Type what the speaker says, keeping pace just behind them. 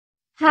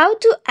How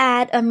to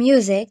add a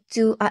music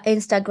to a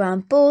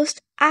Instagram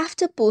post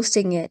after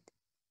posting it.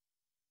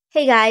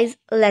 Hey guys,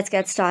 let's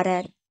get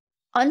started.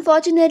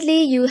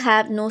 Unfortunately, you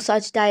have no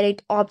such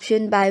direct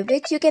option by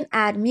which you can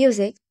add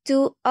music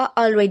to a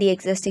already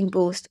existing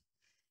post.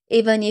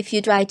 Even if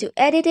you try to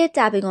edit it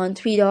tapping on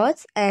three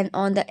dots and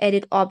on the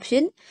edit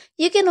option,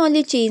 you can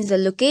only change the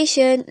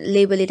location,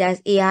 label it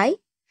as AI,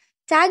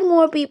 tag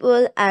more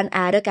people and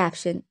add a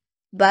caption.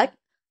 But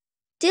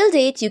till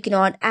date, you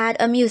cannot add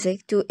a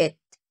music to it.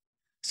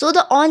 So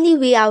the only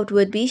way out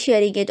would be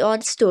sharing it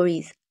on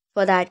stories.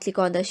 For that, click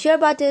on the share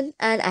button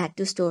and add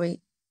to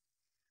story.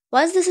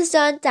 Once this is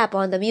done, tap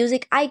on the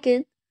music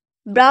icon,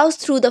 browse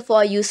through the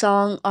For You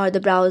song or the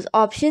browse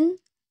option,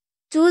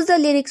 choose the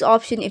lyrics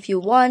option if you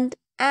want,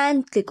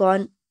 and click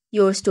on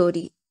your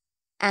story.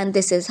 And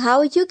this is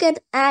how you can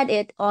add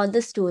it on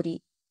the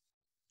story.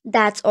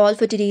 That's all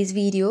for today's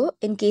video.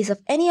 In case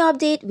of any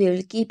update, we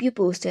will keep you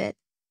posted.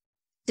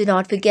 Do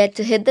not forget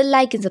to hit the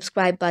like and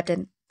subscribe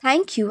button.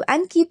 Thank you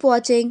and keep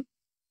watching.